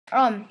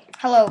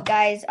Hello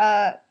guys.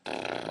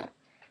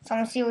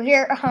 Someone see you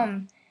here.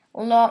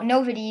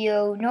 No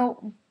video,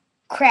 no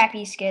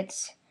crappy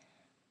skits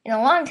in a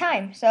long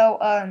time.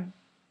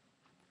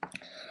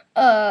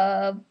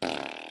 Uh,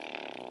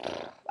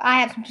 I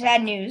have some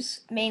sad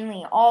news,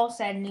 mainly all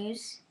sad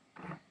news.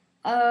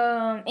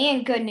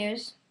 And good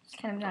news. It's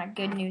kind of not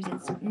good news.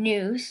 It's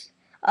news.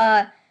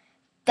 Uh,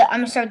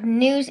 I'm gonna start with the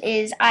news.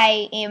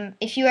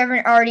 If you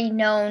haven't already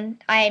known,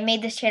 I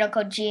made this channel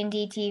called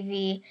G&D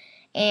TV,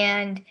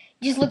 and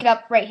you just look it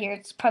up right here.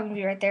 It's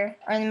probably right there,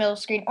 or in the middle of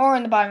the screen, or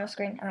in the bottom of the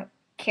screen. I don't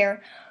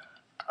care.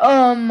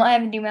 I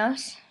have a new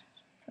mouse.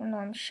 I don't know,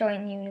 I'm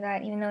showing you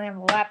that even though I have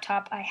a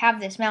laptop, I have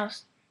this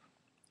mouse.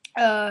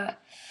 Uh,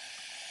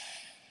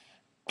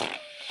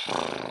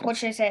 what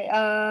should I say?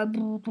 Yeah,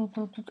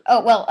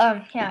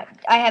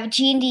 I have a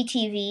G&D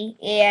TV,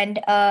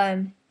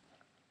 and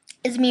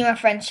it's me and my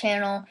friend's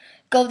channel.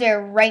 Go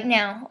there right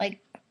now, like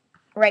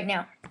right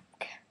now.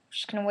 Okay, I'm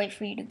just gonna wait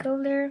for you to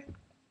go there.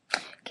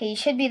 Okay, you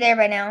should be there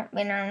by now.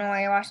 I don't know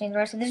why you're watching the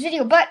rest of this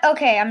video, but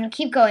okay, I'm gonna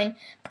keep going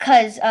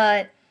because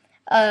I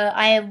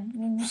have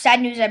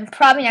sad news. I'm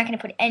probably not gonna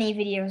put any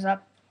videos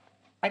up.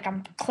 Like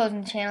I'm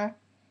closing the channel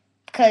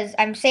because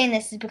I'm saying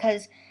this is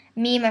because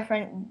me and my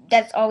friend.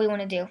 That's all we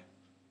want to do.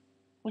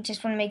 We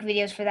just want to make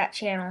videos for that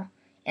channel,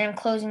 and I'm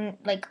closing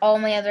like all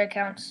my other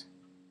accounts,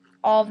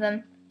 all of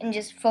them, and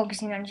just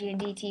focusing on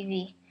G&D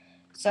TV.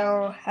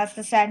 So that's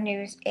the sad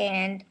news,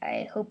 and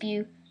I hope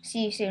you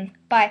see you soon.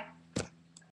 Bye.